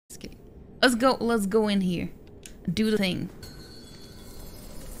Let's go in here. Do the thing.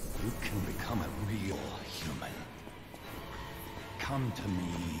 You can become a real human. Come to me,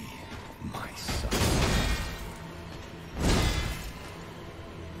 my son.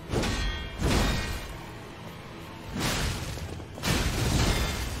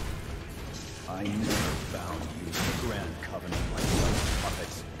 I never bound you to the Grand Covenant like those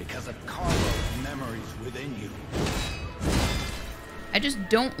puppets because of Carlo's memories within you. I just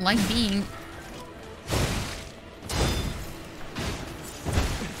don't like being...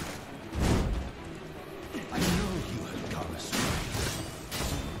 I know you have gone astray.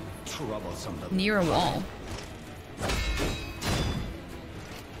 Troublesome little near a wall.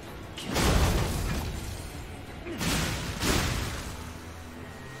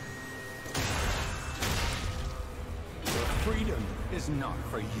 freedom is not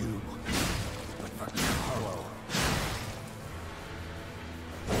for you, but for Carlo.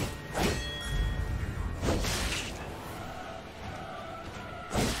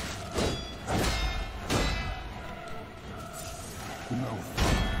 No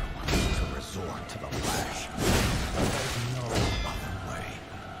father wants to resort to the lash. There's no other way.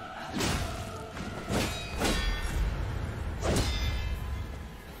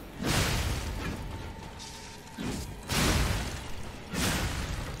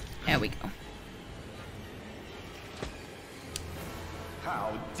 There we go.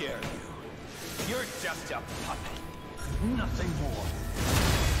 How dare you? You're just a puppet. Nothing more.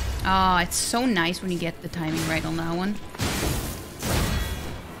 Ah, it's so nice when you get the timing right on that one.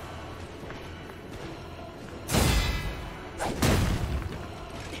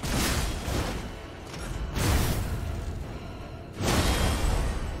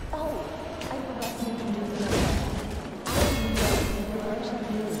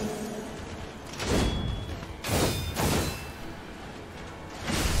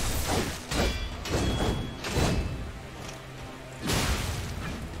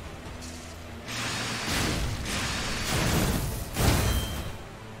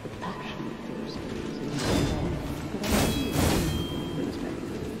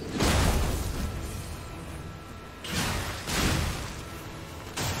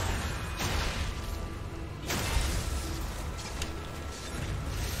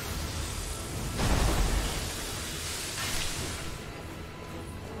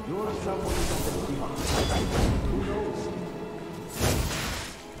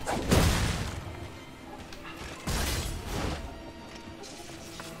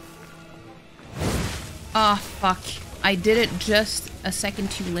 Ah, fuck. I did it just a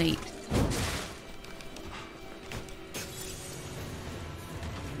second too late.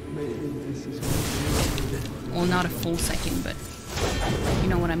 Well, not a full second, but you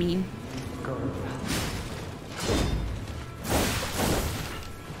know what I mean.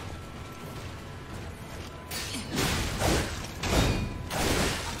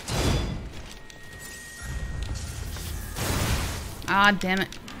 Ah, damn it.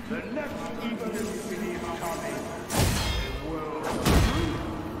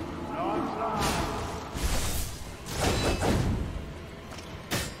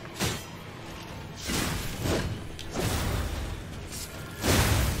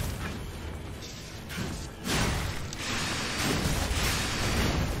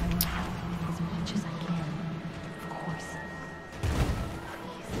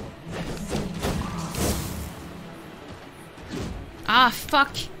 Ah,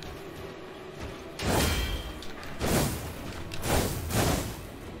 fuck.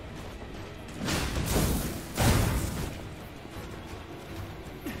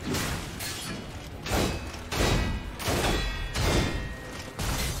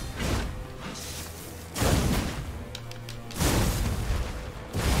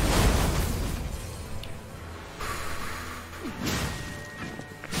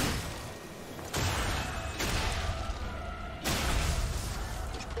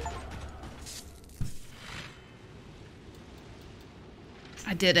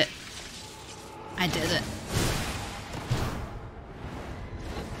 I did it. I did it.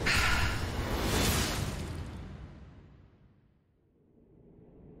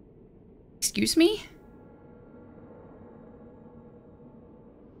 Excuse me?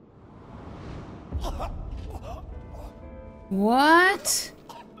 What?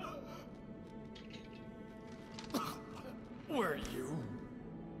 Were you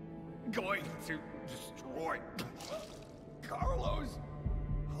going to destroy Carlo's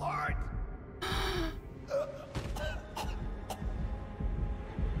heart?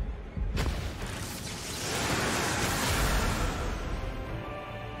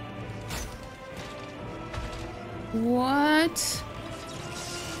 What?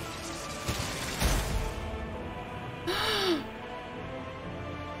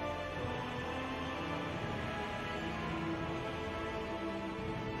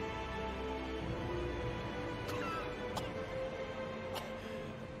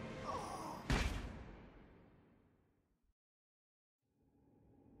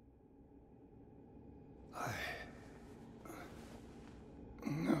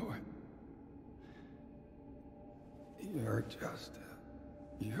 You're just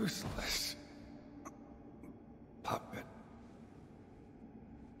a useless puppet.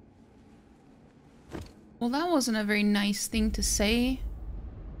 Well, that wasn't a very nice thing to say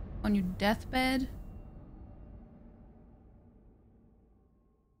on your deathbed.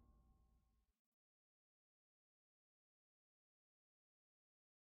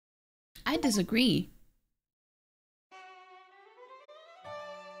 I disagree.